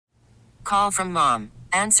Call from mom.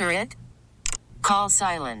 Answer it. Call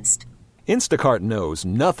silenced. Instacart knows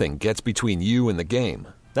nothing gets between you and the game.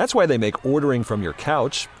 That's why they make ordering from your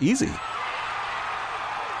couch easy.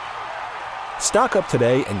 Stock up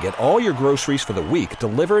today and get all your groceries for the week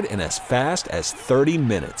delivered in as fast as 30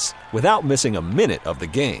 minutes without missing a minute of the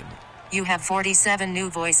game. You have 47 new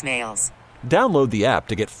voicemails. Download the app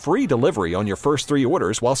to get free delivery on your first 3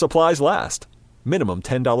 orders while supplies last. Minimum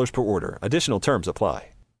 $10 per order. Additional terms apply.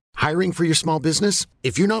 Hiring for your small business?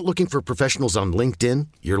 If you're not looking for professionals on LinkedIn,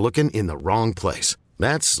 you're looking in the wrong place.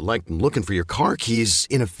 That's like looking for your car keys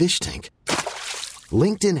in a fish tank.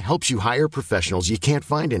 LinkedIn helps you hire professionals you can't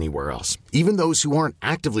find anywhere else, even those who aren't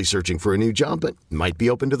actively searching for a new job but might be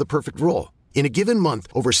open to the perfect role. In a given month,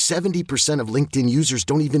 over 70% of LinkedIn users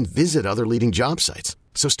don't even visit other leading job sites.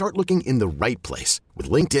 So start looking in the right place. With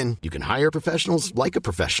LinkedIn, you can hire professionals like a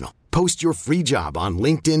professional. Post your free job on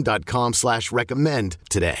linkedin.com/recommend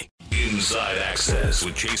today. Inside Access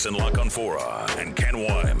with Jason LaCanfora and Ken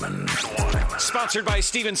Weinman. Sponsored by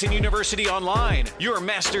Stevenson University Online. Your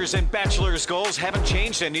master's and bachelor's goals haven't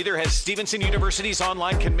changed, and neither has Stevenson University's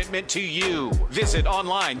online commitment to you. Visit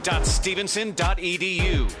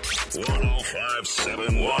online.stevenson.edu.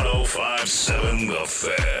 105.7 The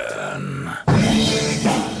Fan.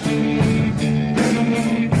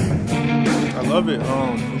 I love it.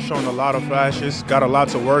 He's showing a lot of flashes, got a lot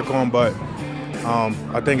to work on, but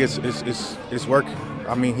I think it's working.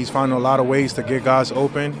 I mean, he's finding a lot of ways to get guys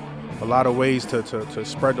open, a lot of ways to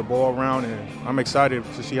spread the ball around, and I'm excited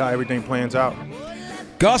to see how everything plans out.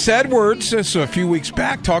 Gus Edwards, a few weeks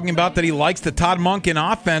back, talking about that he likes the Todd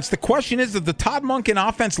Monken offense. The question is, does the Todd Monken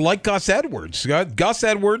offense like Gus Edwards? Gus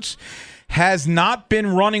Edwards has not been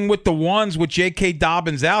running with the ones with J.K.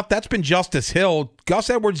 Dobbins out. That's been Justice Hill. Gus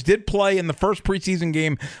Edwards did play in the first preseason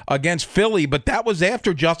game against Philly, but that was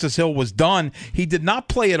after Justice Hill was done. He did not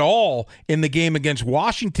play at all in the game against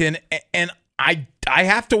Washington, and I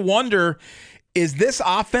have to wonder, is this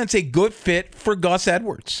offense a good fit for Gus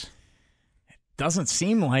Edwards? Doesn't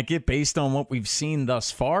seem like it based on what we've seen thus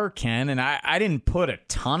far, Ken. And I didn't put a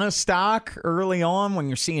ton of stock early on when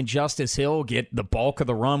you're seeing Justice Hill get the bulk of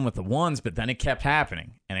the run with the ones, but then it kept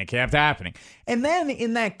happening, and it kept happening. And then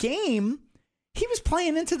in that game, he was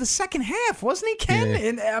playing into the second half, wasn't he, Ken? Yeah.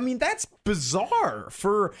 And I mean, that's bizarre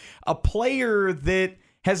for a player that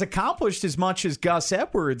has accomplished as much as Gus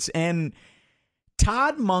Edwards. And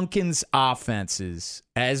Todd Monken's offenses,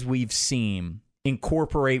 as we've seen,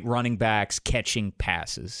 incorporate running backs catching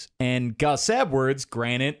passes. And Gus Edwards,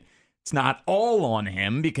 granted, it's not all on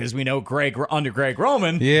him because we know under Greg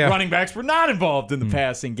Roman, running backs were not involved in the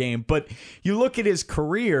passing game. But you look at his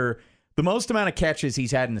career, the most amount of catches he's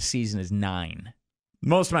had in the season is 9. The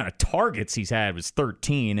most amount of targets he's had was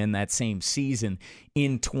 13 in that same season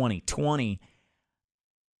in 2020.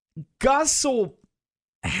 Gus will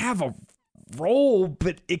have a role,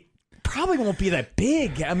 but it probably won't be that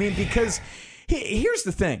big. I mean, because here's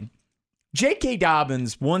the thing. J.K.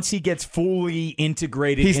 Dobbins, once he gets fully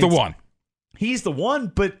integrated... He's the one. He's the one,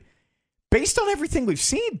 but based on everything we've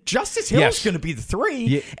seen, Justice Hill is going to be the 3.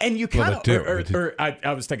 Yeah. And you kind of...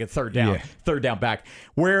 I was thinking third down back,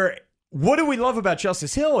 where... What do we love about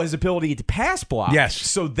Justice Hill? His ability to pass block. Yes.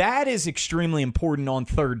 So that is extremely important on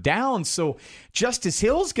third down. So Justice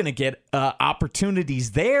Hill's going to get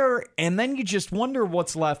opportunities there, and then you just wonder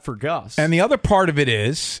what's left for Gus. And the other part of it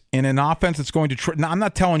is, in an offense that's going to... Now, I'm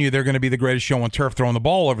not telling you they're going to be the greatest show on turf throwing the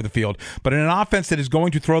ball over the field, but in an offense that is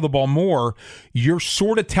going to throw the ball more, you're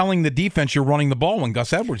sort of telling the defense you're running the ball when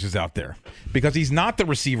Gus Edwards is out there, because he's not the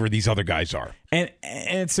receiver these other guys are. And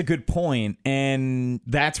it's a good point, and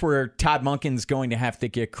that's where Todd Monken's going to have to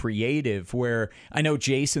get creative, where I know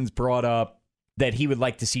Jason's brought up that he would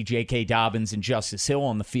like to see J.K. Dobbins and Justice Hill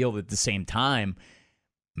on the field at the same time.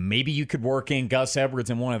 Maybe you could work in Gus Edwards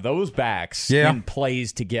and one of those backs and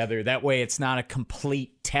plays together. That way it's not a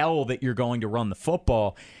complete tell that you're going to run the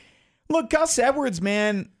football. Look, Gus Edwards,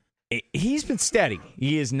 man, he's been steady.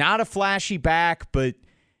 He is not a flashy back, but...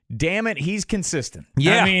 damn it, he's consistent.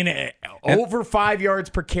 Yeah. I mean, over 5 yards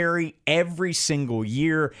per carry every single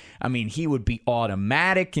year. I mean, he would be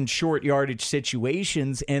automatic in short yardage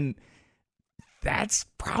situations, and that's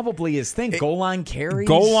probably his thing. Goal line carries.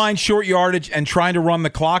 Goal line, short yardage, and trying to run the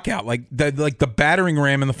clock out. Like the battering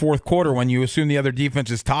ram in the fourth quarter when you assume the other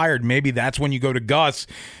defense is tired. Maybe that's when you go to Gus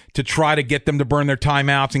to try to get them to burn their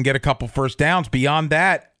timeouts and get a couple first downs. Beyond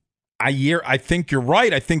that, I think you're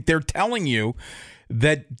right. I think they're telling you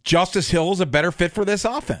that Justice Hill is a better fit for this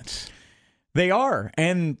offense. They are.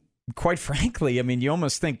 And quite frankly, I mean, you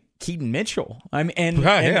almost think Keaton Mitchell. I mean,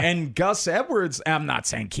 and Gus Edwards, I'm not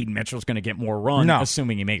saying Keaton Mitchell's going to get more run,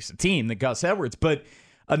 assuming he makes the team, than Gus Edwards, but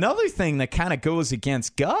another thing that kind of goes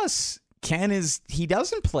against Gus, Ken, is he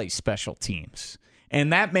doesn't play special teams.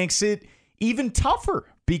 And that makes it even tougher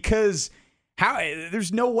because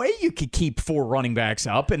there's no way you could keep 4 running backs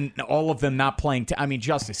up and all of them not playing.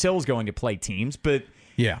 Justice Hill's going to play teams, but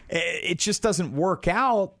yeah, it just doesn't work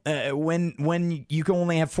out when you can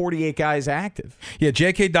only have 48 guys active. Yeah,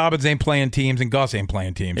 J.K. Dobbins ain't playing teams and Gus ain't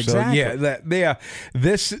playing teams. Exactly. So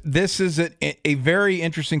this is a very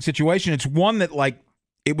interesting situation. It's one that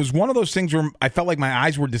it was one of those things where I felt like my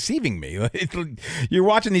eyes were deceiving me. You're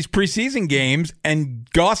watching these preseason games, and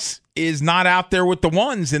Gus is not out there with the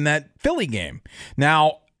ones in that Philly game.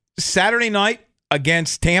 Now, Saturday night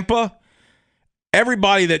against Tampa,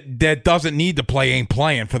 everybody that doesn't need to play ain't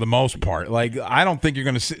playing for the most part. I don't think you're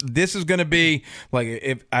going to see. This is going to be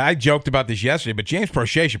if I joked about this yesterday, but James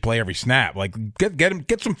Prochet should play every snap.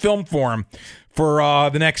 Get some film for him for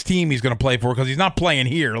the next team he's going to play for because he's not playing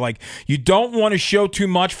here. You don't want to show too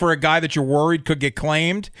much for a guy that you're worried could get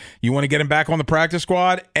claimed. You want to get him back on the practice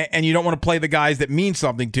squad, and you don't want to play the guys that mean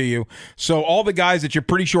something to you. So all the guys that you're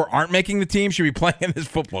pretty sure aren't making the team should be playing in this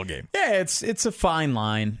football game. Yeah, it's a fine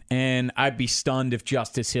line, and I'd be stunned if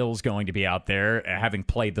Justice Hill's going to be out there having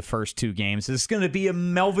played the first 2 games. It's going to be a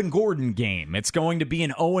Melvin Gordon game. It's going to be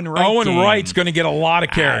an Owen Wright game. Owen Wright's going to get a lot of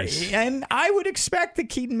carries. And I would expect that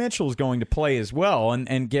Keaton Mitchell's going to play as well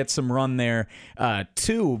and get some run there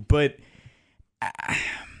too. But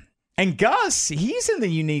and Gus, he's in the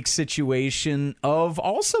unique situation of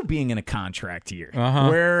also being in a contract year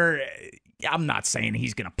where I'm not saying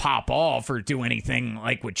he's going to pop off or do anything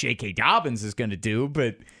like what J.K. Dobbins is going to do,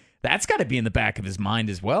 but that's got to be in the back of his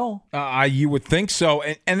mind as well. You would think so.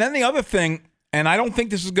 And then the other thing, and I don't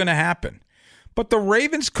think this is going to happen, but the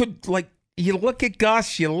Ravens could you look at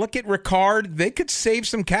Gus, you look at Ricard, they could save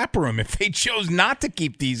some cap room if they chose not to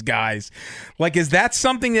keep these guys. Is that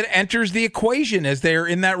something that enters the equation as they're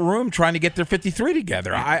in that room trying to get their 53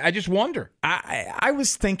 together? I just wonder. I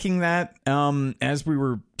was thinking that as we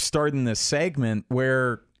were starting this segment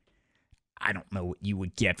where I don't know what you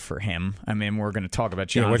would get for him. We're going to talk about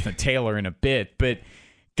Jonathan Taylor in a bit, but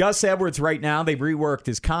Gus Edwards right now, they've reworked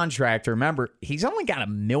his contract. Remember, he's only got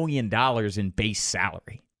 $1 million in base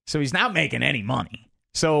salary. So he's not making any money.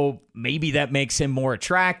 So maybe that makes him more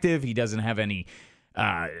attractive. He doesn't have any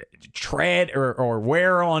tread or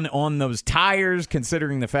wear on those tires,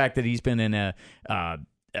 considering the fact that he's been in a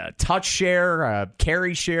touch share, a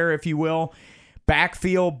carry share, if you will,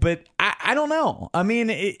 backfield. But I don't know.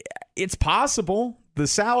 It's possible. The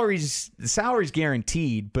salary's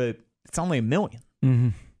guaranteed, but it's only $1 million. Mm-hmm.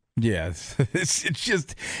 Yeah,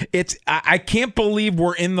 I can't believe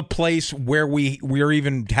we're in the place where we're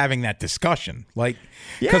even having that discussion.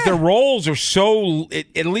 Because the roles are so,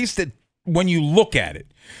 at least when you look at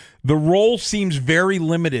it, the role seems very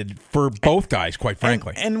limited for both guys, quite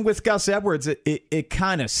frankly. And with Gus Edwards, it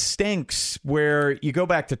kind of stinks where you go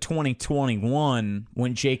back to 2021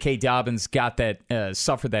 when J.K. Dobbins got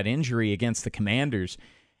suffered that injury against the Commanders.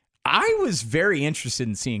 I was very interested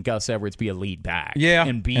in seeing Gus Edwards be a lead back. Yeah,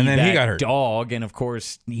 and be and then that he got hurt. Dog. And, of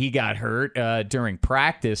course, he got hurt during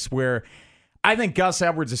practice where I think Gus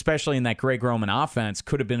Edwards, especially in that Greg Roman offense,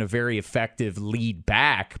 could have been a very effective lead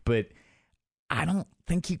back. But I don't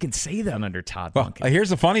think you can say that under Todd Monken.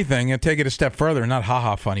 Here's the funny thing. I'll take it a step further. Not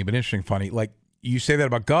ha-ha funny, but interesting funny. You say that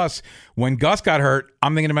about Gus. When Gus got hurt,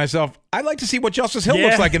 I'm thinking to myself, I'd like to see what Justice Hill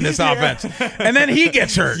looks like in this offense. And then he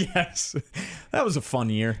gets hurt. Yes. That was a fun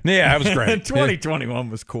year. Yeah, that was great. 2021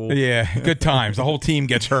 was cool. Yeah, good times. The whole team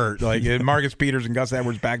gets hurt. Marcus Peters and Gus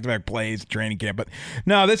Edwards back-to-back plays, training camp. But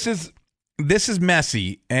no, this is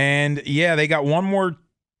messy. And, yeah, they got one more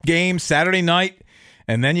game Saturday night.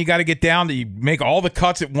 And then you got to get down to make all the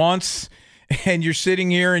cuts at once. And you're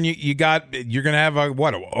sitting here and you're going to have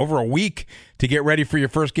over a week to get ready for your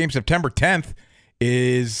first game. September 10th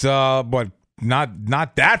is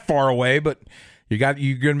not that far away, but you're going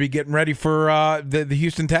to be getting ready for the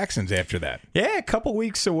Houston Texans after that. Yeah, a couple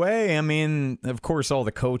weeks away. Of course, all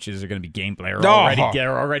the coaches are going to be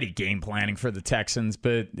already game planning for the Texans,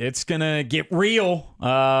 but it's going to get real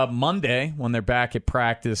Monday when they're back at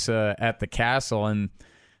practice at the Castle, and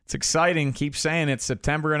it's exciting. Keep saying it.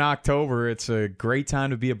 September and October. It's a great time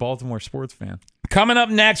to be a Baltimore sports fan. Coming up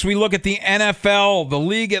next, we look at the NFL, the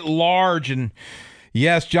league at large, and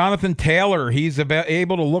yes, Jonathan Taylor, he's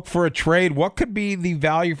able to look for a trade. What could be the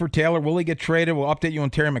value for Taylor? Will he get traded? We'll update you on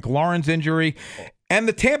Terry McLaurin's injury. And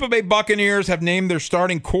the Tampa Bay Buccaneers have named their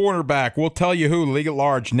starting quarterback. We'll tell you who, league at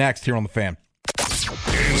large, next here on The Fan.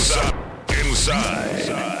 Inside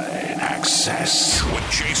Access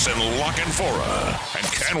with Jason La Canfora and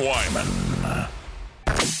Ken Weinman.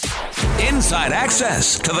 Inside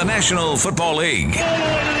access to the National Football League. All the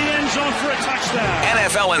way to the end zone for a touchdown.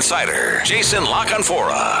 NFL Insider Jason La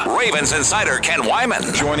Canfora. Ravens Insider Ken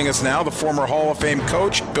Weinman. Joining us now, the former Hall of Fame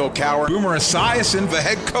coach, Bill Cowher. Boomer Esiason, the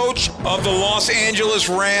head coach of the Los Angeles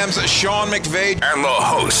Rams, Sean McVay. And the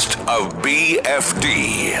host of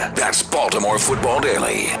BFD. That's Baltimore Football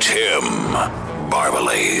Daily, Tim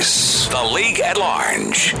Barbalace. The League at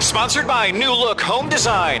Large. Sponsored by New Look Home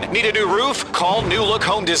Design. Need a new roof? Call New Look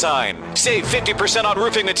Home Design. Save 50% on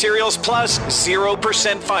roofing materials plus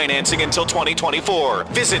 0% financing until 2024.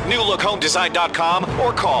 Visit newlookhomedesign.com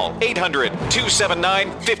or call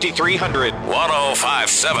 800-279-5300.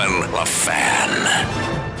 1057 The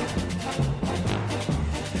Fan.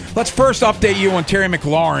 Let's first update you on Terry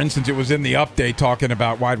McLaurin, since it was in the update talking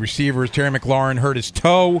about wide receivers. Terry McLaurin hurt his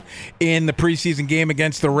toe in the preseason game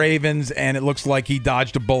against the Ravens, and it looks like he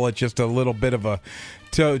dodged a bullet, just a little bit of a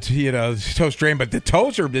toe strain. But the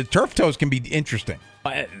turf toes can be interesting.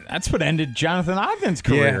 That's what ended Jonathan Ogden's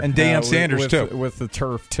career. Yeah, and Deion Sanders, too. With the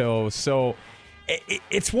turf toe. So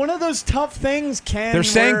it's one of those tough things, Ken. They're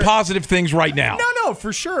saying positive things right now. No,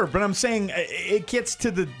 for sure. But I'm saying it gets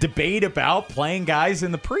to the debate about playing guys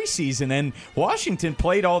in the preseason. And Washington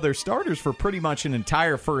played all their starters for pretty much an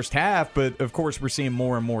entire first half. But, of course, we're seeing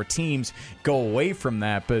more and more teams go away from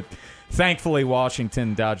that. But thankfully,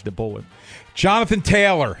 Washington dodged a bullet. Jonathan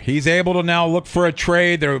Taylor, he's able to now look for a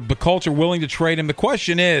trade. The Colts are willing to trade him. The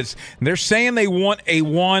question is, they're saying they want a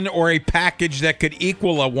 1 or a package that could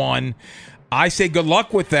equal a 1. I say good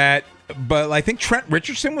luck with that, but I think Trent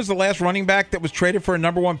Richardson was the last running back that was traded for a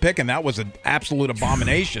number 1 pick, and that was an absolute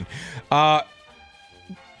abomination.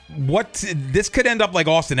 This could end up like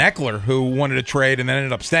Austin Eckler, who wanted a trade and then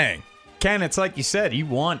ended up staying. Ken, it's like you said, you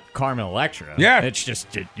want Carmen Electra. Yeah. It's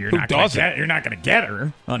just you're not going to get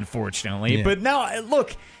her, unfortunately. Yeah. But now,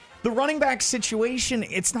 look, the running back situation,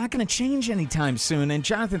 it's not going to change anytime soon. And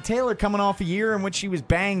Jonathan Taylor coming off a year in which he was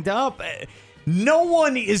banged up, no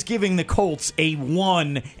one is giving the Colts a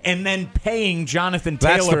 1 and then paying Jonathan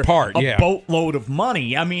Taylor a boatload of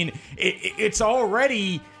money. I mean, it's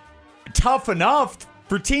already tough enough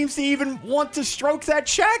for teams to even want to stroke that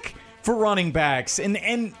check for running backs. And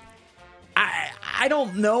I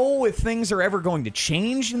don't know if things are ever going to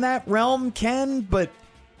change in that realm, Ken, but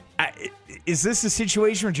is this a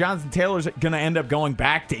situation where Jonathan Taylor's going to end up going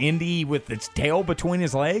back to Indy with its tail between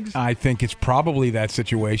his legs? I think it's probably that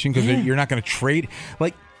situation because you're not going to trade.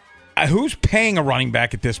 Like, who's paying a running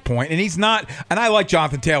back at this point? And he's not. And I like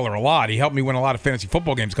Jonathan Taylor a lot. He helped me win a lot of fantasy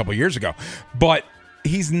football games a couple of years ago. But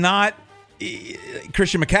he's not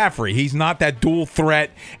Christian McCaffrey. He's not that dual threat,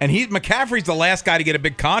 and McCaffrey's the last guy to get a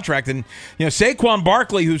big contract. And Saquon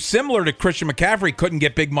Barkley, who's similar to Christian McCaffrey, couldn't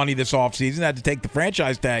get big money this offseason, had to take the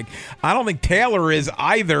franchise tag. I don't think Taylor is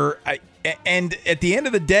either. And at the end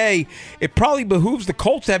of the day, it probably behooves the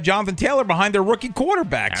Colts to have Jonathan Taylor behind their rookie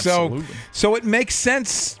quarterback. Absolutely. So it makes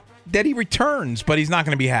sense that he returns, but he's not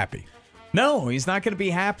going to be happy. No, he's not going to be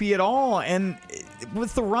happy at all. And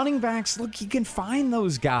with the running backs, look, you can find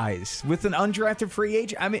those guys with an undrafted free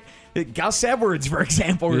agent. I mean, Gus Edwards, for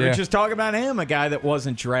example, we were just talking about him, a guy that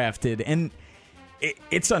wasn't drafted. And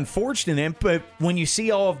it's unfortunate, but when you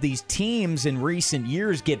see all of these teams in recent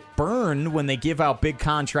years get burned when they give out big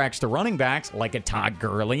contracts to running backs, like a Todd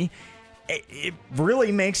Gurley, it really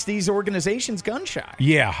makes these organizations gun-shy.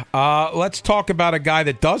 Yeah. Let's talk about a guy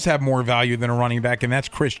that does have more value than a running back, and that's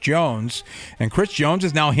Chris Jones. And Chris Jones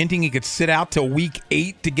is now hinting he could sit out till week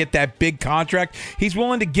 8 to get that big contract. He's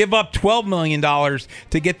willing to give up $12 million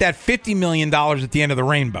to get that $50 million at the end of the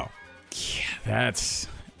rainbow. Yeah, that's...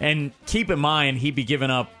 And keep in mind, he'd be giving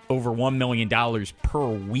up over $1 million per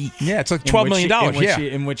week. Yeah, it's like $12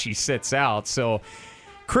 million, in which he sits out. So...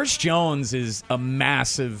 Chris Jones is a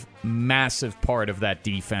massive, massive part of that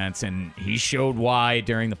defense, and he showed why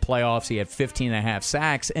during the playoffs. He had 15.5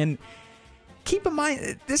 sacks. And keep in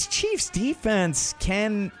mind, this Chiefs defense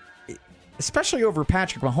can, especially over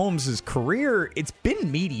Patrick Mahomes' career, it's been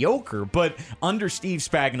mediocre. But under Steve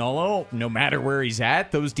Spagnuolo, no matter where he's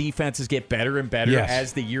at, those defenses get better and better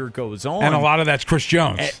as the year goes on. And a lot of that's Chris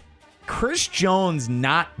Jones. Chris Jones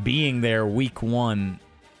not being there week 1,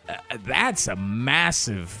 that's a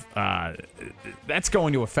massive that's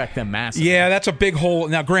going to affect them massively. Yeah, that's a big hole.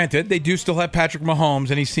 Now, granted, they do still have Patrick Mahomes,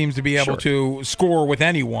 and he seems to be able to score with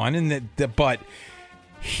anyone, but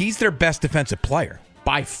he's their best defensive player.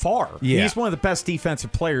 By far. Yeah. He's one of the best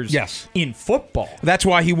defensive players in football. That's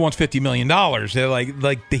why he wants $50 million.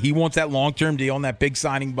 He wants that long-term deal and that big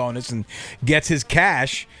signing bonus and gets his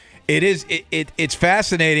cash. It's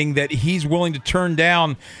fascinating that he's willing to turn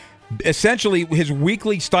down essentially his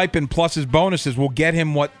weekly stipend plus his bonuses will get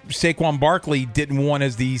him what Saquon Barkley didn't want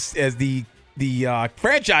as the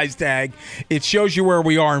franchise tag. It shows you where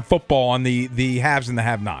we are in football on the haves and the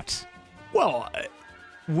have-nots. Well,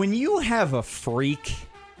 when you have a freak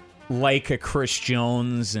like a Chris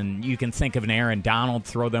Jones, and you can think of an Aaron Donald,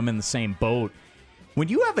 throw them in the same boat. When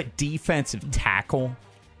you have a defensive tackle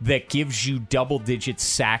that gives you double-digit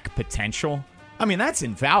sack potential, I mean, that's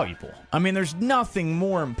invaluable. I mean, there's nothing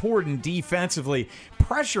more important defensively.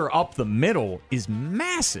 Pressure up the middle is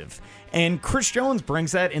massive. And Chris Jones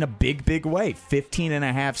brings that in a big, big way.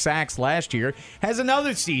 15.5 sacks last year. Has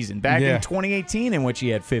another season back in 2018 in which he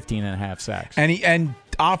had 15.5 sacks. And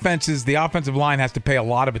the offensive line has to pay a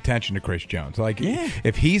lot of attention to Chris Jones.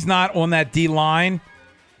 If he's not on that D line,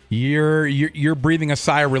 you're breathing a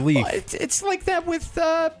sigh of relief. Well, it's like that with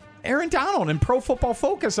Aaron Donald, and Pro Football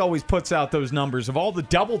Focus always puts out those numbers of all the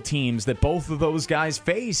double teams that both of those guys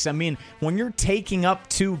face. I mean, when you're taking up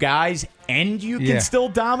two guys and you can still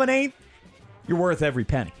dominate, you're worth every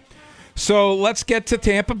penny. So let's get to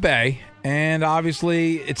Tampa Bay, and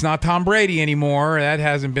obviously it's not Tom Brady anymore. That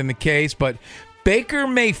hasn't been the case, but Baker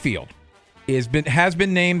Mayfield has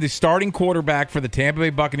been named the starting quarterback for the Tampa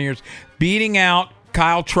Bay Buccaneers, beating out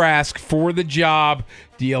Kyle Trask for the job.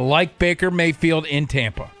 Do you like Baker Mayfield in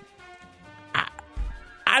Tampa?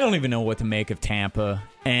 I don't even know what to make of Tampa,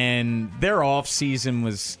 and their offseason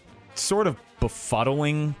was sort of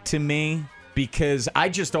befuddling to me because I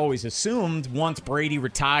just always assumed once Brady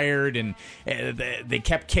retired and they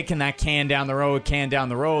kept kicking that can down the road,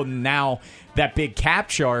 and now that big cap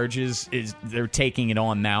charge is they're taking it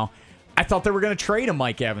on now. I thought they were going to trade a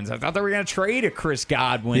Mike Evans. I thought they were going to trade a Chris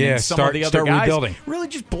Godwin and some of the other guys. Rebuilding. Really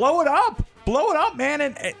just blow it up,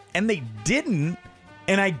 man. And they didn't.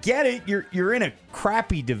 And I get it. You're in a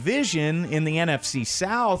crappy division in the NFC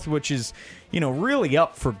South, which is, really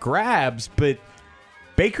up for grabs. But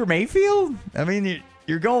Baker Mayfield, I mean,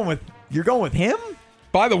 you're going with him.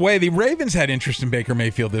 By the way, the Ravens had interest in Baker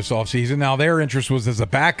Mayfield this offseason. Now, their interest was as a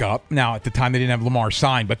backup. Now, at the time, they didn't have Lamar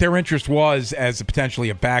signed, but their interest was as potentially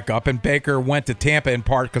a backup. And Baker went to Tampa in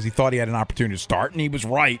part because he thought he had an opportunity to start, and he was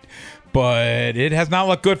right. But it has not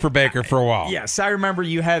looked good for Baker for a while. Yes, I remember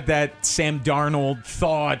you had that Sam Darnold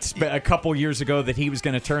thought a couple years ago that he was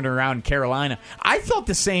going to turn around in Carolina. I felt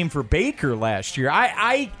the same for Baker last year.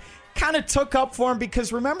 I kind of took up for him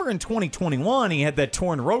because remember in 2021 he had that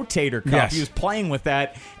torn rotator cuff. Yes. He was playing with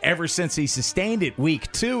that ever since he sustained it week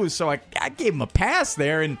 2, so I gave him a pass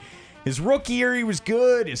there. And his rookie year he was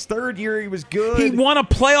good. His third year he was good. He won a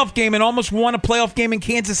playoff game and almost won a playoff game in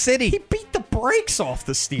Kansas City. He beat the brakes off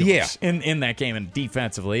the Steelers in that game, and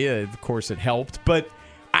defensively, of course, it helped. But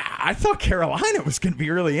I thought Carolina was going to be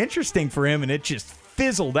really interesting for him, and it just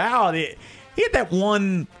fizzled out. He had that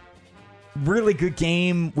one really good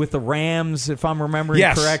game with the Rams, if I'm remembering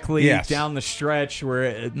correctly, down the stretch, where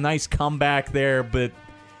a nice comeback there. But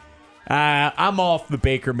I'm off the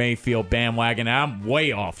Baker Mayfield bandwagon. I'm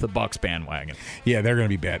way off the Bucs bandwagon. Yeah, they're going to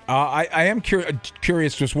be bad. I am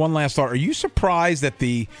curious, just one last thought. Are you surprised that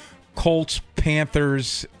the Colts,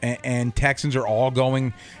 Panthers, and Texans are all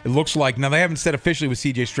going? It looks like, now they haven't said officially with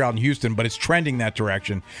C.J. Stroud in Houston, but it's trending that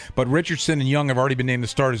direction. But Richardson and Young have already been named the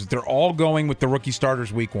starters. They're all going with the rookie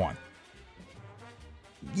starters week 1.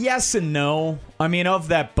 Yes and no. I mean, of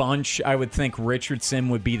that bunch, I would think Richardson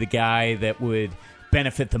would be the guy that would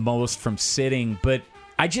benefit the most from sitting. But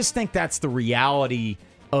I just think that's the reality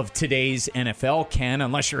of today's NFL, Ken,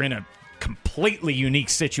 unless you're in a completely unique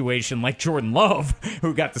situation like Jordan Love,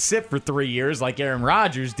 who got to sit for 3 years like Aaron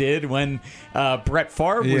Rodgers did when Brett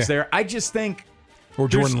Favre was there. I just think... Or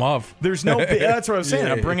Jordan Love. There's no... That's what I was saying.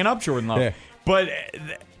 I'm bringing up Jordan Love. Yeah. But...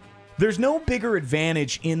 There's no bigger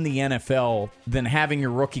advantage in the NFL than having your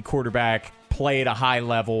rookie quarterback play at a high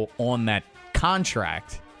level on that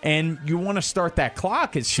contract. And you want to start that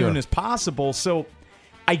clock as soon as possible. So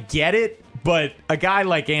I get it, but a guy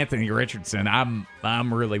like Anthony Richardson,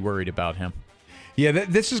 I'm really worried about him. Yeah,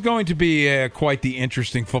 this is going to be quite the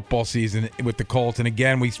interesting football season with the Colts. And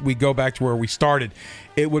again, we go back to where we started.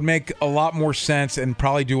 It would make a lot more sense and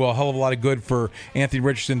probably do a hell of a lot of good for Anthony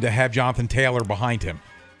Richardson to have Jonathan Taylor behind him.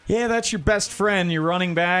 Yeah, that's your best friend, your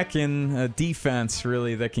running back and defense,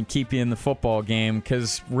 really, that can keep you in the football game.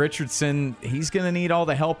 Because Richardson, he's going to need all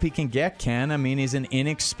the help he can get, Ken. I mean, he's an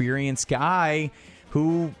inexperienced guy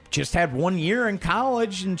who just had 1 year in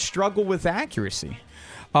college and struggled with accuracy.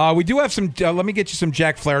 We do have some. Let me get you some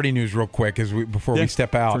Jack Flaherty news real quick before we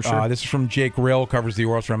step out. Sure. This is from Jake Rill, covers the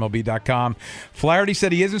Orioles for MLB.com. Flaherty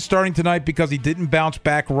said he isn't starting tonight because he didn't bounce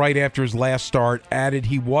back right after his last start. Added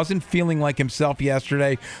he wasn't feeling like himself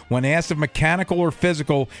yesterday. When asked if mechanical or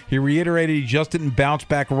physical, he reiterated he just didn't bounce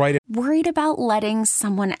back right. Worried about letting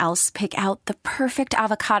someone else pick out the perfect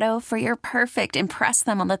avocado for your perfect impress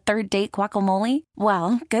them on the third date guacamole?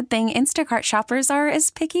 Well, good thing Instacart shoppers are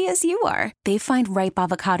as picky as you are. They find ripe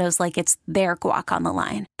avocados like it's their guac on the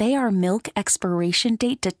line. They are milk expiration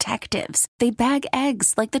date detectives. They bag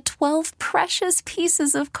eggs like the 12 precious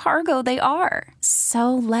pieces of cargo they are.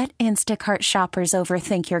 So let Instacart shoppers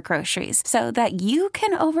overthink your groceries so that you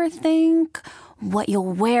can overthink what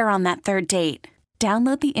you'll wear on that third date.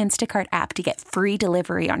 Download the Instacart app to get free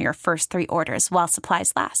delivery on your first 3 orders while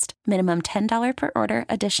supplies last. Minimum $10 per order.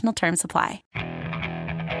 Additional terms apply.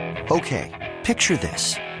 Okay, picture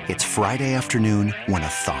this. It's Friday afternoon when a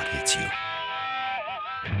thought hits you.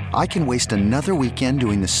 I can waste another weekend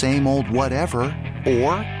doing the same old whatever,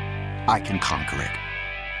 or I can conquer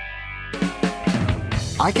it.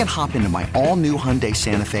 I can hop into my all-new Hyundai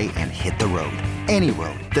Santa Fe and hit the road. Any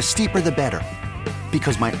road. The steeper, the better.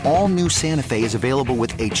 Because my all-new Santa Fe is available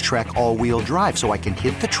with H-Track all-wheel drive, so I can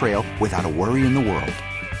hit the trail without a worry in the world.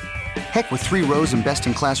 Heck, with 3 rows and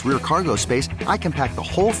best-in-class rear cargo space, I can pack the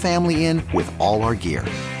whole family in with all our gear.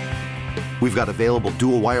 We've got available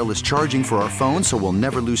dual wireless charging for our phones, so we'll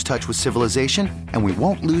never lose touch with civilization, and we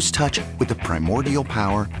won't lose touch with the primordial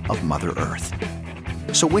power of Mother Earth.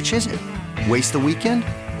 So which is it? Waste the weekend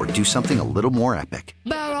or do something a little more epic?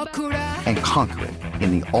 And conquer it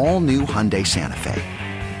in the all-new Hyundai Santa Fe.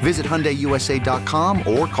 Visit HyundaiUSA.com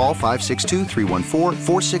or call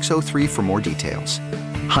 562-314-4603 for more details.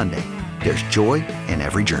 Hyundai, there's joy in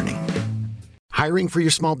every journey. Hiring for your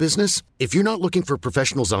small business? If you're not looking for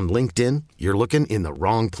professionals on LinkedIn, you're looking in the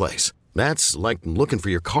wrong place. That's like looking for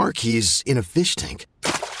your car keys in a fish tank.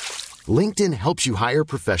 LinkedIn helps you hire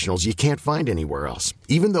professionals you can't find anywhere else,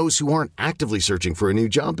 even those who aren't actively searching for a new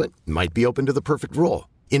job but might be open to the perfect role.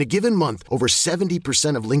 In a given month, over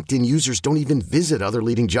 70% of LinkedIn users don't even visit other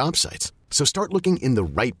leading job sites. So start looking in the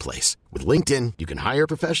right place. With LinkedIn, you can hire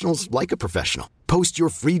professionals like a professional. Post your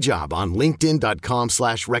free job on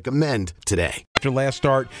linkedin.com/recommend today. After last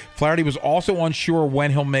start, Flaherty was also unsure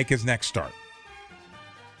when he'll make his next start.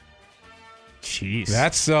 Jeez.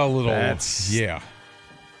 That's a little, yeah.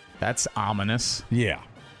 That's ominous. Yeah.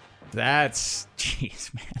 That's,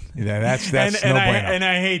 jeez, man. Yeah, that's no bueno. And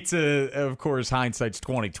I hate to, of course, hindsight's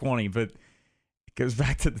 2020, but it goes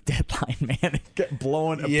back to the deadline, man. Get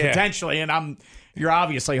blowing potentially, and you're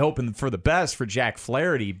obviously hoping for the best for Jack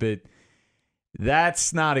Flaherty, but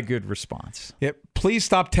that's not a good response. Yep. Please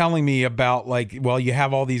stop telling me about you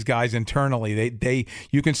have all these guys internally.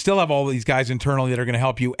 You can still have all these guys internally that are going to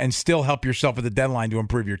help you and still help yourself at the deadline to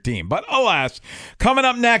improve your team. But alas, coming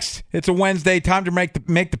up next, it's a Wednesday. Time to make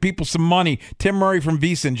the people some money. Tim Murray from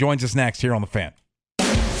VSiN joins us next here on The Fan.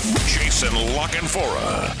 Jason La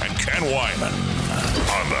Canfora and Ken Weinman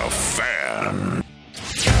on The Fan.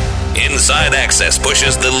 Inside Access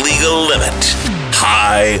pushes the legal limit.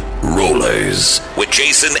 High Rollers with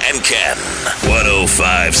Jason and Ken.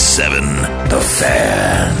 105.7 The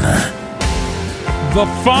Fan. The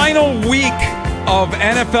final week of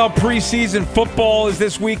NFL preseason football is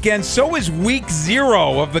this weekend. So is week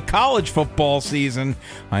 0 of the college football season.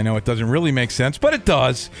 I know it doesn't really make sense, but it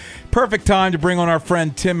does. Perfect time to bring on our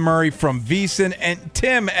friend Tim Murray from VSiN. And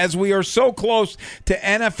Tim, as we are so close to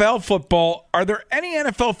NFL football, are there any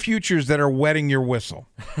NFL futures that are wetting your whistle?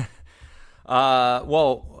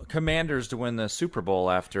 Well, Commanders to win the Super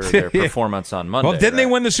Bowl after their performance on Monday. Well, didn't they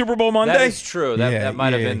win the Super Bowl Monday? That is true. That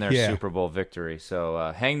might have been their Super Bowl victory.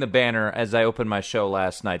 So hang the banner as I opened my show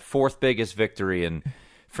last night. 4th biggest victory in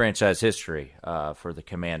franchise history for the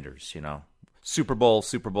Commanders. You know, Super Bowl,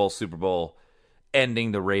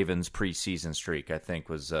 ending the Ravens' preseason streak. I think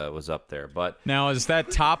was up there. But now, is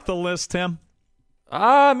that top the list, Tim?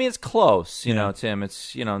 I mean, it's close. You know, Tim.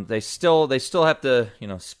 It's they still have to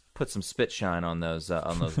put some spit shine on those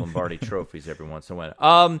Lombardi trophies every once in a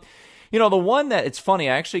while. The one that it's funny,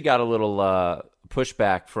 I actually got a little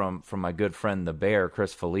pushback from my good friend the Bear,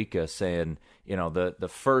 Chris Felica, saying the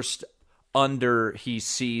first under he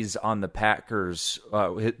sees on the Packers,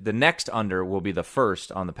 the next under will be the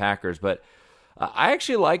first on the Packers, but I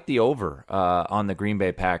actually like the over on the Green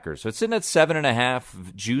Bay Packers. So it's in at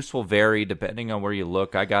 7.5. Juice will vary depending on where you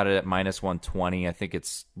look. I got it at -120. I think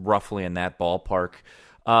it's roughly in that ballpark.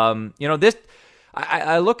 This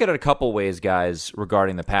I look at it a couple ways, guys,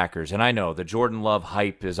 regarding the Packers, and I know the Jordan Love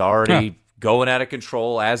hype is already going out of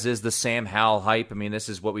control, as is the Sam Howell hype. I mean, this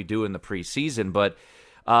is what we do in the preseason, but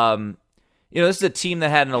this is a team that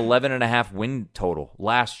had an 11.5 win total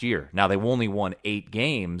last year. Now, they only won 8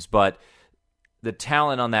 games, but the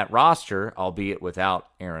talent on that roster, albeit without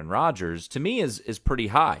Aaron Rodgers, to me is pretty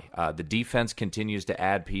high. The defense continues to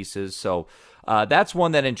add pieces, so that's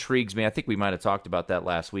one that intrigues me. I think we might have talked about that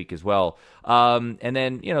last week as well. And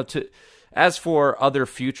then, as for other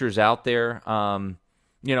futures out there,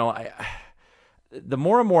 the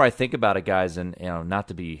more and more I think about it, guys, and not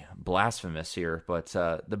to be blasphemous here, but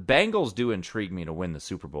the Bengals do intrigue me to win the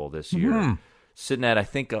Super Bowl this year. Sitting at, I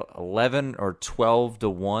think, 11 or 12 to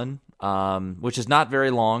 1, which is not very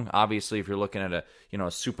long, obviously, if you're looking at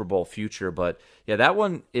a Super Bowl future. But yeah, that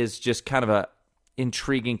one is just kind of a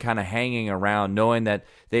intriguing, kind of hanging around, knowing that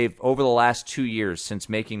they've, over the last 2 years since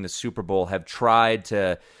making the Super Bowl, have tried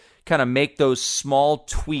to kind of make those small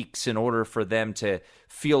tweaks in order for them to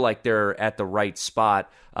feel like they're at the right spot.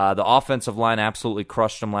 The offensive line absolutely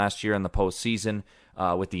crushed them last year in the postseason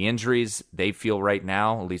with the injuries. They feel right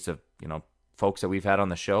now, at least folks that we've had on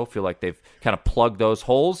the show, feel like they've kind of plugged those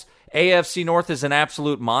holes. AFC North is an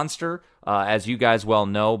absolute monster, as you guys well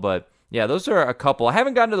know. But yeah, those are a couple. I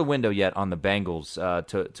haven't gotten to the window yet on the Bengals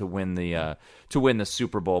to win the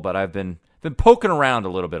Super Bowl, but I've been poking around a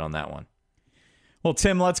little bit on that one. Well,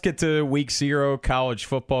 Tim, let's get to Week 0, college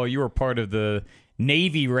football. You were part of the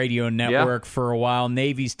Navy radio network for a while.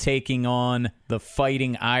 Navy's taking on the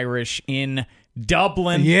Fighting Irish in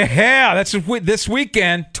Dublin. Yeah, that's this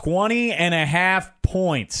weekend. 20.5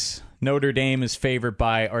 points. Notre Dame is favored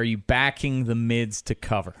by. Are you backing the Mids to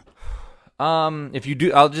cover? If you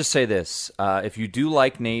do, I'll just say this. If you do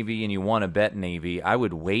like Navy and you want to bet Navy, I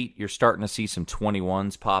would wait. You're starting to see some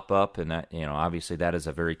 21s pop up, and that, obviously that is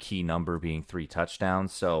a very key number, being 3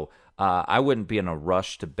 touchdowns. So I wouldn't be in a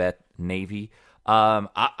rush to bet Navy.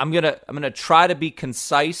 I'm gonna try to be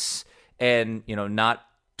concise and not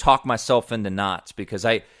talk myself into knots, because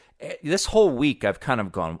this whole week I've kind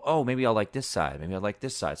of gone, oh, maybe I'll like this side, maybe I like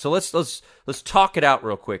this side. So let's talk it out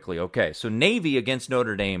real quickly. Okay, so Navy against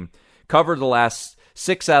Notre Dame covered the last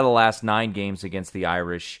 6 out of the last 9 games against the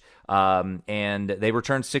Irish, and they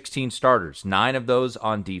returned 16 starters, 9 of those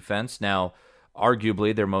on defense. Now,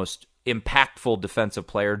 arguably their most impactful defensive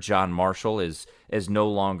player, John Marshall, is no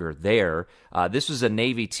longer there. This was a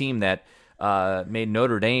Navy team that made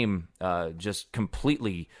Notre Dame just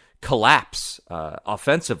completely collapse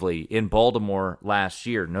offensively in Baltimore last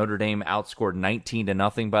year. Notre Dame outscored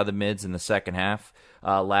 19-0 by the Mids in the second half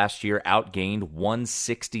last year, outgained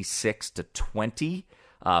 166-20,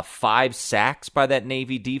 5 sacks by that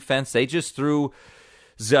Navy defense. They just threw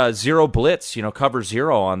zero blitz, cover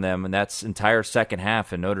 0 on them, and that's entire second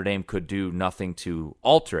half, and Notre Dame could do nothing to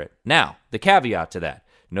alter it. Now, the caveat to that,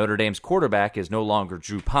 Notre Dame's quarterback is no longer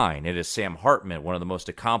Drew Pine. It is Sam Hartman, one of the most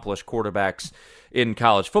accomplished quarterbacks in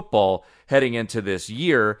college football heading into this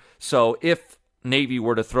year. So if Navy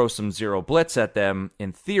were to throw some zero blitz at them,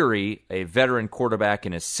 in theory, a veteran quarterback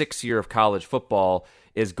in his 6th year of college football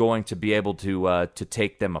is going to be able to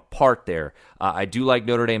take them apart there. I do like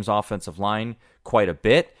Notre Dame's offensive line quite a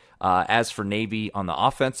bit. As for Navy on the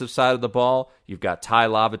offensive side of the ball, you've got Ty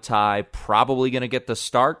Lavatai probably going to get the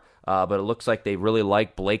start, but it looks like they really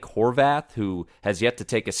like Blake Horvath, who has yet to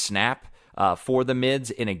take a snap for the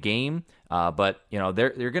Mids in a game. But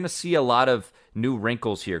they're going to see a lot of new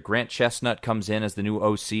wrinkles here. Grant Chestnut comes in as the new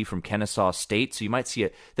OC from Kennesaw State, so you might see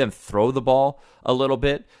them throw the ball a little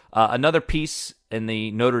bit. Another piece in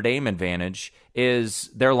the Notre Dame advantage is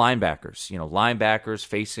their linebackers. Linebackers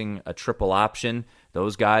facing a triple option,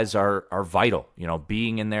 those guys are vital.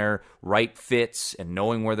 Being in their right fits and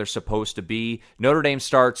knowing where they're supposed to be. Notre Dame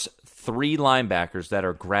starts 3 linebackers that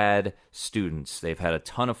are grad students. They've had a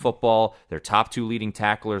ton of football. Their top 2 leading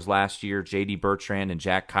tacklers last year, J.D. Bertrand and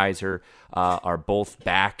Jack Kaiser, are both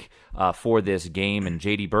back for this game, and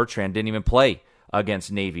J.D. Bertrand didn't even play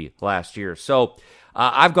against Navy last year. So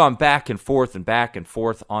I've gone back and forth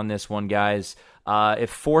on this one, guys. If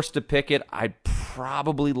forced to pick it, I'd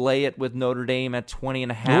probably lay it with Notre Dame at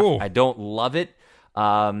 20.5. Ooh. I don't love it,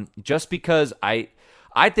 just because I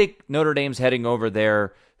think Notre Dame's heading over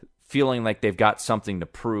there feeling like they've got something to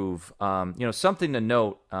prove. Something to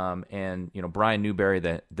note, and Brian Newberry,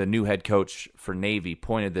 the new head coach for Navy,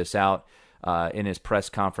 pointed this out in his press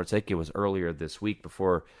conference. I think it was earlier this week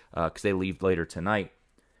before, because they leave later tonight.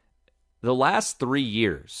 The last 3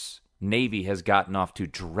 years, Navy has gotten off to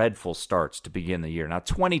dreadful starts to begin the year. Now,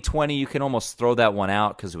 2020, you can almost throw that one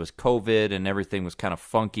out because it was COVID and everything was kind of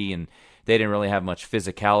funky, and they didn't really have much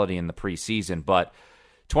physicality in the preseason. But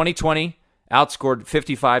 2020 outscored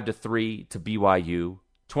 55-3 to BYU.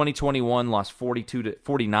 2021 lost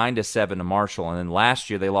 49-7 to Marshall, and then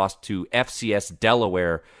last year they lost to FCS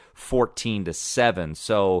Delaware 14-7.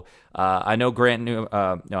 So I know Brian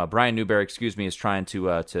Newberry, is trying to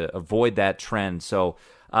avoid that trend. So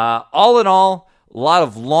all in all, a lot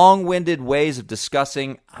of long-winded ways of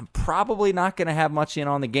discussing. I'm probably not going to have much in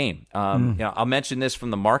on the game. I'll mention this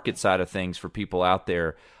from the market side of things for people out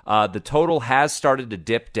there. The total has started to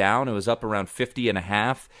dip down. It was up around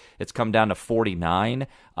 50.5. It's come down to 49.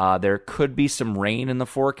 There could be some rain in the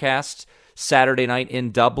forecast Saturday night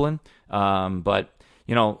in Dublin. But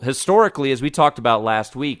historically, as we talked about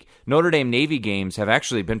last week, Notre Dame Navy games have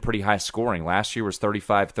actually been pretty high scoring. Last year was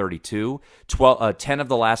 35-32. 10 of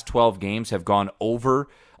the last 12 games have gone over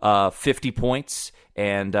 50 points,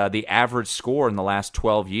 and the average score in the last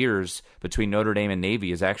 12 years between Notre Dame and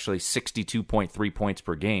Navy is actually 62.3 points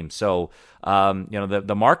per game. So,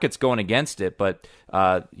 the market's going against it, but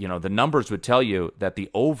the numbers would tell you that the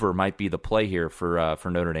over might be the play here for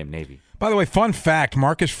Notre Dame Navy. By the way, fun fact,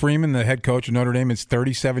 Marcus Freeman, the head coach of Notre Dame, is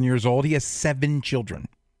 37 years old. He has 7 children.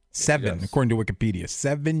 7, yes. According to Wikipedia.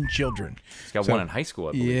 7 children. He's got one in high school,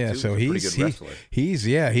 I believe, yeah, too. So he's a pretty good wrestler.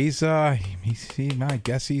 I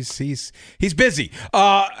guess he's busy.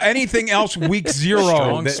 Anything else week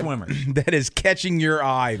 0 that is catching your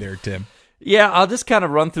eye there, Tim? Yeah, I'll just kind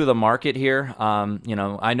of run through the market here.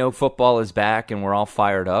 I know football is back and we're all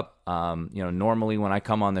fired up. Normally when I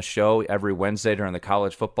come on the show every Wednesday during the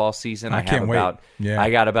college football season, I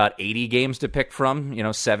got about 80 games to pick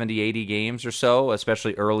from, 70, 80 games or so,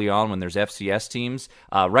 especially early on when there's FCS teams.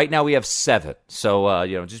 Right now we have 7. So,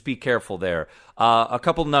 just be careful there. A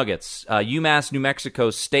couple nuggets. UMass, New Mexico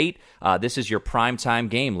State. This is your primetime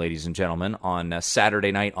game, ladies and gentlemen, on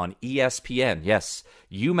Saturday night on ESPN. Yes,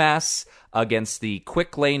 UMass against the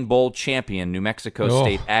Quick Lane Bowl champion, New Mexico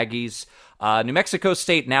State Aggies. New Mexico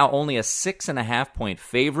State now only a 6.5-point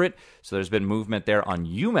favorite, so there's been movement there on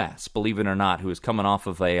UMass, believe it or not, who is coming off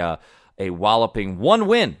of a walloping 1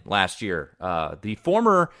 win last year. The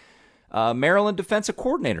former Maryland defensive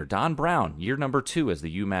coordinator, Don Brown, year number 2 as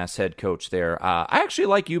the UMass head coach there. I actually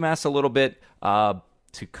like UMass a little bit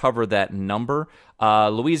to cover that number.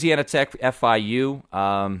 Louisiana Tech, FIU,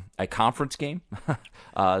 a conference game.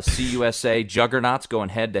 CUSA juggernauts going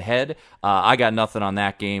head-to-head. I got nothing on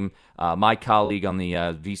that game. My colleague on the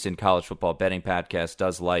VSiN College Football Betting Podcast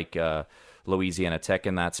does like Louisiana Tech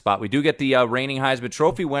in that spot. We do get the reigning Heisman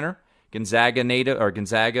Trophy winner, Gonzaga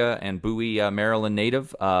and Bowie, Maryland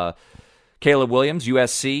native. Caleb Williams,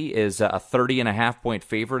 USC, is a 30.5-point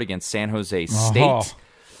favorite against San Jose State.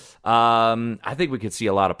 I think we could see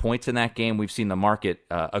a lot of points in that game. We've seen the market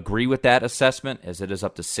agree with that assessment as it is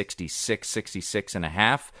up to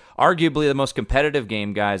 66.5. Arguably the most competitive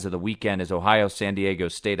game, guys, of the weekend is Ohio-San Diego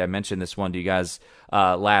State. I mentioned this one to you guys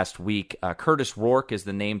last week. Curtis Rourke is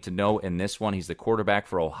the name to know in this one. He's the quarterback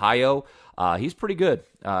for Ohio. He's pretty good.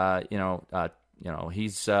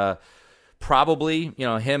 He's probably,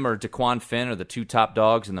 him or DeQuan Finn are the 2 top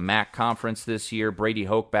dogs in the MAC conference this year. Brady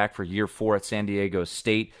Hoke back for year 4 at San Diego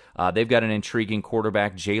State. They've got an intriguing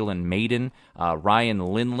quarterback, Jalen Maiden. Ryan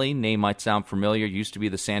Lindley, name might sound familiar, used to be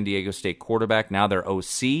the San Diego State quarterback. Now they're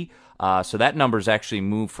OC. So that number's actually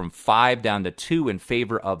moved from 5 down to 2 in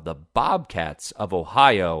favor of the Bobcats of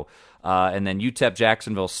Ohio. And then UTEP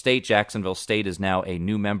Jacksonville State. Jacksonville State is now a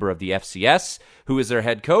new member of the FCS. Who is their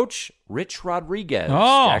head coach? Rich Rodriguez.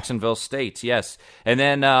 Jacksonville State, yes. And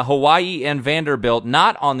then Hawaii and Vanderbilt,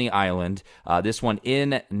 not on the island. This one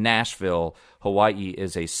in Nashville. Hawaii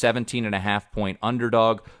is a 17.5-point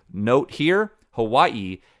underdog. Note here,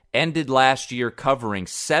 Hawaii ended last year covering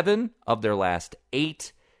 7 of their last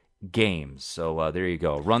 8 games. So there you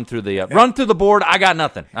go. Run through the board. I got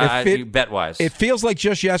nothing. Bet-wise. It feels like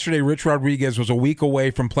just yesterday Rich Rodriguez was a week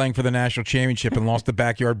away from playing for the national championship and lost the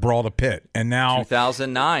backyard brawl to Pitt. And now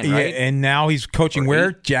 2009, right? And now he's coaching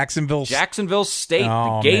where? Jacksonville State.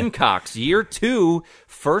 The Gamecocks. Year 2,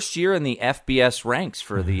 first year in the FBS ranks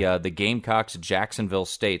for the Gamecocks at Jacksonville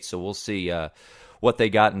State. So we'll see what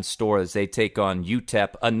they got in store as they take on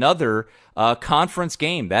UTEP. Another conference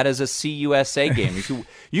game. That is a CUSA game.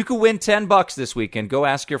 You could win $10 this weekend. Go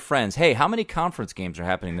ask your friends, hey, how many conference games are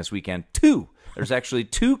happening this weekend? 2. There's actually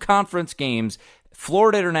 2 conference games.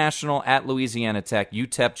 Florida International at Louisiana Tech,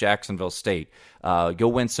 UTEP, Jacksonville State. Go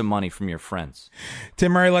win some money from your friends.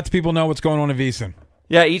 Tim Murray lets people know what's going on in VSiN.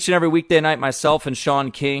 Yeah, each and every weekday night, myself and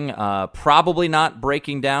Sean King, probably not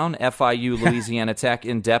breaking down FIU Louisiana Tech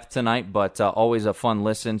in depth tonight, but always a fun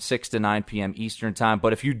listen, 6 to 9 p.m. Eastern Time.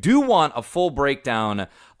 But if you do want a full breakdown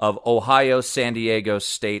of Ohio, San Diego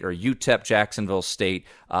State, or UTEP, Jacksonville State,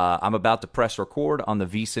 I'm about to press record on the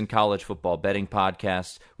VSiN College Football Betting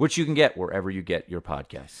Podcast, which you can get wherever you get your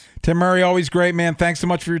podcasts. Tim Murray, always great, man. Thanks so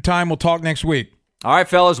much for your time. We'll talk next week. All right,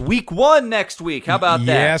 fellas, week 1 next week. How about that?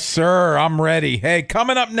 Yes, sir. I'm ready. Hey,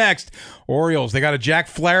 coming up next, Orioles. They got a Jack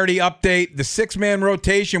Flaherty update. The 6-man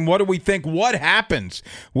rotation. What do we think? What happens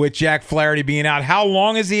with Jack Flaherty being out? How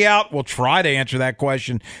long is he out? We'll try to answer that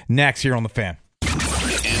question next here on The Fan.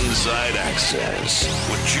 Inside Access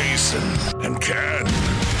with Jason and Ken.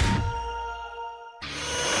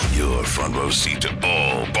 Your front row seat to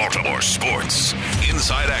all Baltimore sports.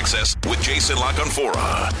 Inside Access with Jason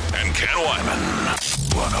LaCanfora and Ken Weinman.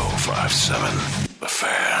 105.7 The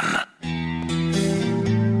Fan.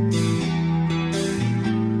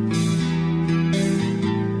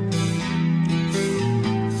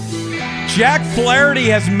 Jack Flaherty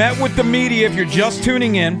has met with the media if you're just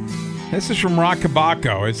tuning in. This is from Rock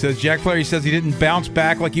Cabaco. It says, Jack Flaherty says he didn't bounce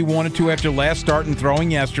back like he wanted to after last start and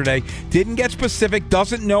throwing yesterday. Didn't get specific,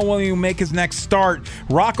 doesn't know when he'll make his next start.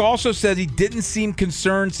 Rock also says he didn't seem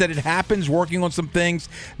concerned, said it happens, working on some things.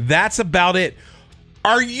 That's about it.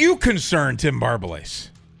 Are you concerned, Tim Barbalace?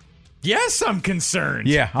 Yes, I'm concerned.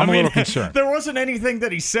 Yeah, I'm a little concerned. There wasn't anything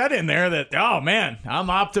that he said in there that, oh, man, I'm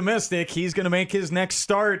optimistic. He's going to make his next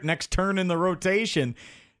start, next turn in the rotation.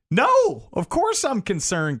 No, of course I'm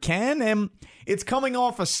concerned, Ken. And it's coming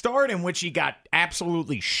off a start in which he got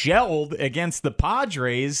absolutely shelled against the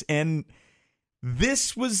Padres. And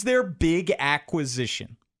this was their big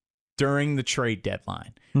acquisition during the trade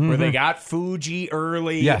deadline, where they got Fuji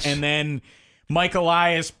early. Yes. And then Mike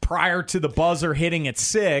Elias, prior to the buzzer hitting at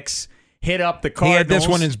 6, hit up the Cardinals. He had this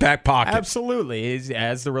one in his back pocket. Absolutely,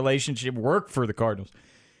 as the relationship worked for the Cardinals.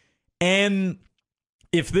 And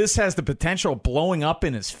if this has the potential of blowing up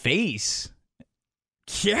in his face,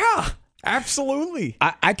 yeah, absolutely.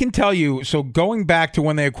 I can tell you, so going back to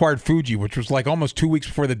when they acquired Fuji, which was like almost 2 weeks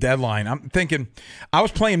before the deadline, I'm thinking, I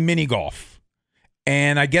was playing mini golf,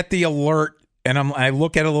 and I get the alert, and I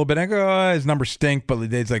look at it a little bit, and I go, oh, his numbers stink,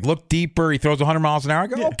 but it's like, look deeper, he throws 100 miles an hour. I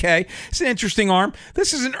go, okay, it's an interesting arm.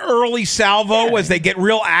 This is an early salvo as they get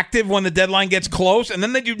real active when the deadline gets close, and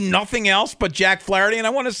then they do nothing else but Jack Flaherty, and I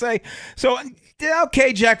want to say, so...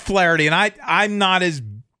 okay, Jack Flaherty, and I'm not as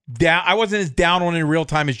down. I wasn't as down on it in real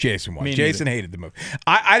time as Jason was. Jason hated the move.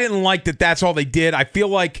 I didn't like that. That's all they did. I feel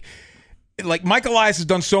like Mike Elias has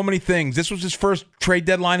done so many things. This was his first trade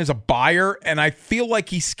deadline as a buyer, and I feel like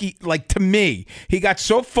to me, he got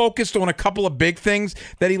so focused on a couple of big things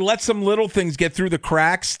that he let some little things get through the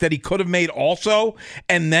cracks that he could have made also,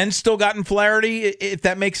 and then still gotten Flaherty, if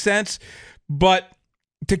that makes sense. But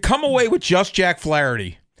to come away with just Jack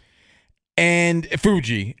Flaherty and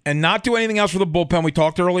Fuji, and not do anything else for the bullpen. We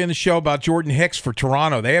talked early in the show about Jordan Hicks for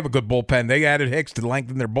Toronto. They have a good bullpen. They added Hicks to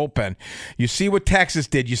lengthen their bullpen. You see what Texas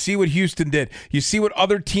did. You see what Houston did. You see what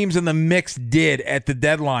other teams in the mix did at the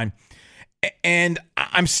deadline. And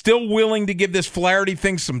I'm still willing to give this Flaherty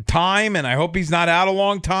thing some time, and I hope he's not out a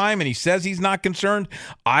long time, and he says he's not concerned.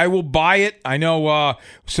 I will buy it. I know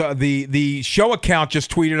so the show account just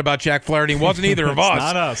tweeted about Jack Flaherty. It wasn't either of us.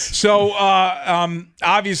 Not us. So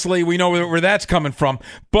obviously we know where that's coming from,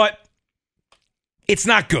 but it's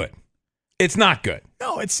not good. It's not good.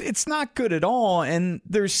 No, it's not good at all. And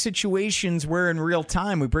there's situations where in real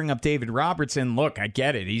time we bring up David Robertson. Look, I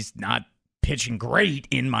get it. He's not pitching great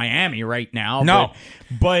in Miami right now. No.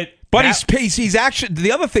 But he's actually,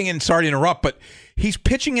 the other thing, and sorry to interrupt, but he's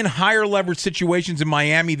pitching in higher leverage situations in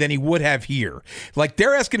Miami than he would have here. Like,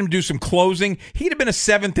 they're asking him to do some closing. He'd have been a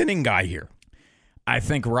 7th inning guy here. I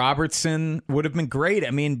think Robertson would have been great. I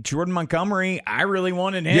mean, Jordan Montgomery, I really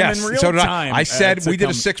wanted him in real time. I said we did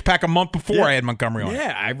a 6-pack a month before I had Montgomery on.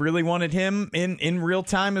 Yeah, I really wanted him in real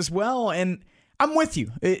time as well. And I'm with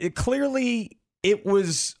you. Clearly, it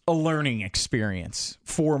was a learning experience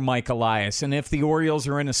for Mike Elias. And if the Orioles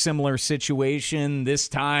are in a similar situation this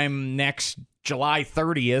time next July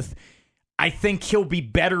 30th, I think he'll be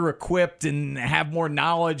better equipped and have more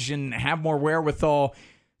knowledge and have more wherewithal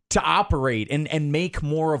to operate and make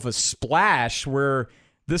more of a splash, where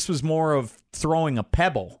this was more of throwing a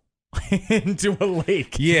pebble into a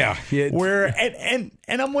lake. Yeah. Where and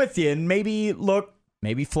I'm with you. And maybe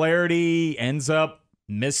Flaherty ends up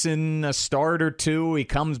missing a start or two. He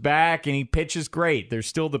comes back and he pitches great. There's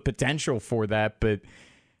still the potential for that, but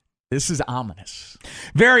this is ominous.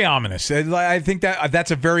 Very ominous. I think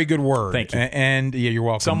that's a very good word. Thank you. And yeah, you're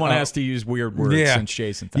welcome. Someone has to use weird words since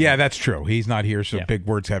Jason. Yeah, that's true. He's not here, so big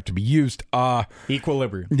words have to be used.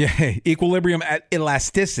 Equilibrium. Yeah, equilibrium at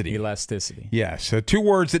elasticity. Elasticity. Yeah, so 2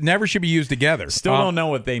 words that never should be used together. Still don't know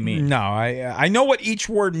what they mean. No, I know what each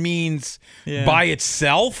word means by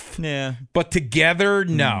itself. Yeah, but together,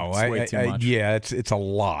 no. It's way too much. Yeah, it's a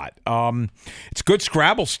lot. It's good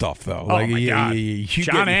Scrabble stuff though. Oh my God.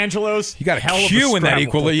 John Angelo Angelos. You got a Q in that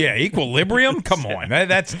equilibrium. Come on,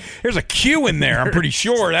 there's a Q in there. I'm pretty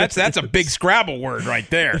sure that's a big Scrabble word right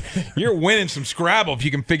there. You're winning some Scrabble if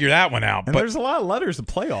you can figure that one out. And there's a lot of letters to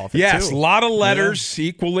play off. Yes, too. A lot of letters. Yeah.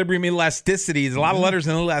 Equilibrium, elasticity. There's a lot of letters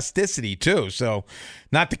in elasticity too. So,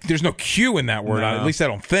 there's no Q in that word. At least I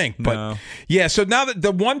don't think. But yeah. So now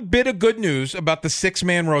the one bit of good news about the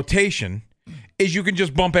 6-man rotation is you can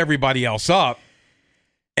just bump everybody else up.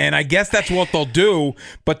 And I guess that's what they'll do.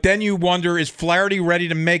 But then you wonder, is Flaherty ready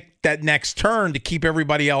to make that next turn to keep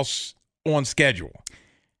everybody else on schedule?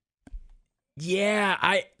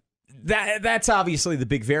 Yeah, that's obviously the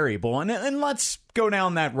big variable. And let's go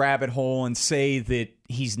down that rabbit hole and say that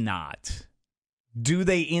he's not. Do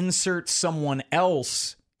they insert someone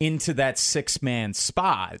else into that 6-man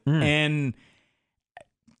spot? And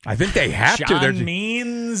I think they have to. John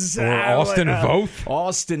Means or Austin Voth.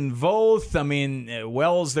 Austin Voth. I mean,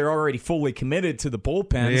 Wells, they're already fully committed to the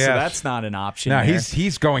bullpen, so that's not an option. No,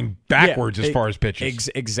 he's going backwards as far as pitches.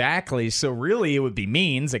 Exactly. So really, it would be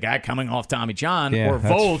Means, a guy coming off Tommy John, or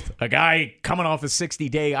Voth, a guy coming off a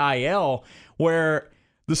 60-day IL, where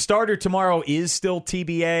the starter tomorrow is still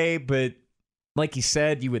TBA, but like you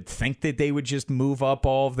said, you would think that they would just move up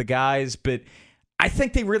all of the guys, but I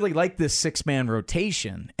think they really like this 6-man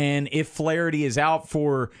rotation. And if Flaherty is out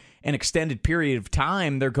for an extended period of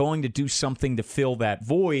time, they're going to do something to fill that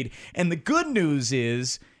void. And the good news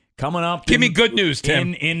is, coming up... Give me good news,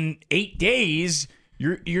 Tim. In 8 days,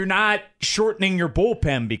 you're not shortening your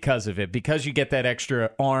bullpen because of it, because you get that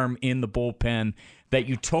extra arm in the bullpen that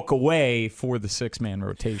you took away for the 6-man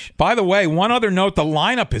rotation. By the way, one other note, the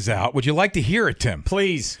lineup is out. Would you like to hear it, Tim?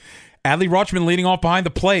 Please. Adley Rutschman leading off behind the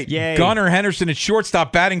plate. Yay. Gunnar Henderson at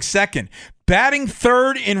shortstop, batting second. Batting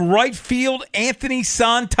third in right field, Anthony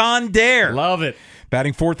Santander. Love it.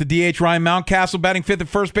 Batting fourth, the DH, Ryan Mountcastle. Batting fifth at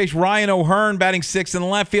first base, Ryan O'Hearn. Batting sixth in the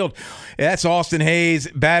left field, that's Austin Hayes.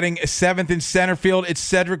 Batting seventh in center field, it's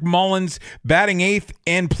Cedric Mullins. Batting eighth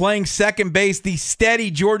and playing second base, the steady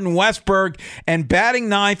Jordan Westberg. And batting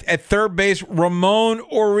ninth at third base, Ramon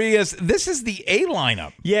Urias. This is the A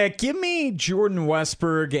lineup. Yeah, give me Jordan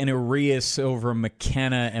Westberg and Urias over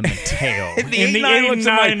McKenna and Mateo. In the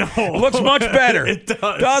 8-9 looks much better. It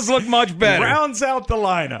does look much better. Rounds out the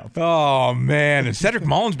lineup. Oh, man. And Cedric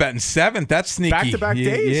Mullins batting seventh. That's sneaky. Back-to-back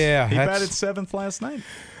days. Yeah. He batted seventh last night.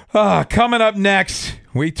 Coming up next,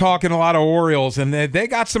 we talking a lot of Orioles, and they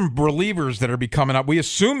got some relievers that are be coming up. We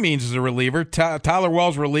assume Means is a reliever. Tyler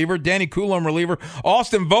Wells reliever. Danny Coulomb reliever.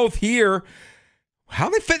 Austin Voth here. How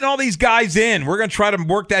are they fitting all these guys in? We're going to try to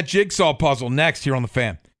work that jigsaw puzzle next here on The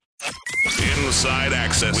Fan. Inside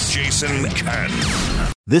Access with Jason and Ken.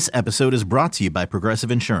 This episode is brought to you by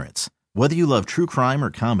Progressive Insurance. Whether you love true crime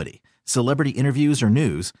or comedy, celebrity interviews or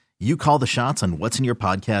news, you call the shots on what's in your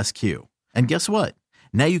podcast queue. And guess what?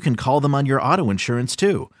 Now you can call them on your auto insurance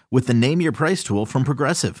too with the Name Your Price tool from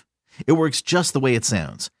Progressive. It works just the way it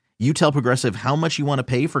sounds. You tell Progressive how much you want to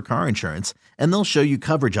pay for car insurance, and they'll show you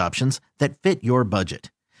coverage options that fit your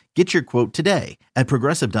budget. Get your quote today at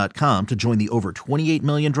Progressive.com to join the over 28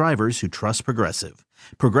 million drivers who trust Progressive.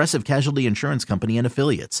 Progressive Casualty Insurance Company and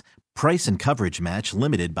Affiliates. Price and coverage match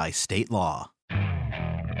limited by state law.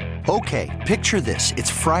 Okay, picture this. It's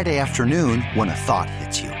Friday afternoon when a thought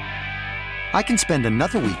hits you. I can spend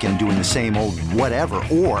another weekend doing the same old whatever,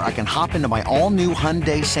 or I can hop into my all-new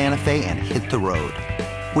Hyundai Santa Fe and hit the road.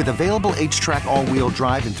 With available H-Track all-wheel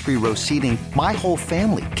drive and 3-row seating, my whole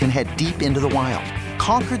family can head deep into the wild.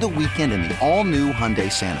 Conquer the weekend in the all-new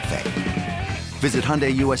Hyundai Santa Fe. Visit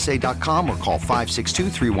HyundaiUSA.com or call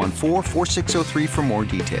 562-314-4603 for more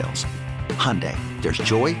details. Hyundai, there's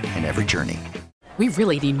joy in every journey. We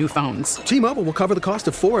really need new phones. T-Mobile will cover the cost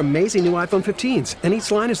of 4 amazing new iPhone 15s, and each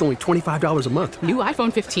line is only $25 a month. New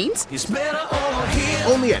iPhone 15s? It's better over here.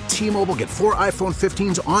 Only at T-Mobile, get 4 iPhone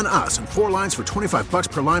 15s on us and 4 lines for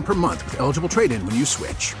 $25 per line per month with eligible trade-in when you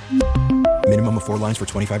switch. Minimum of 4 lines for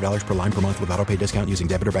 $25 per line per month with autopay discount using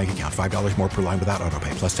debit or bank account. $5 more per line without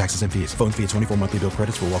autopay, plus taxes and fees. Phone fee at 24 monthly bill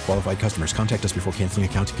credits for well-qualified customers. Contact us before canceling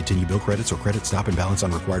account to continue bill credits or credit stop and balance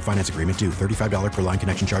on required finance agreement due. $35 per line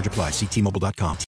connection charge applies. See T-Mobile.com.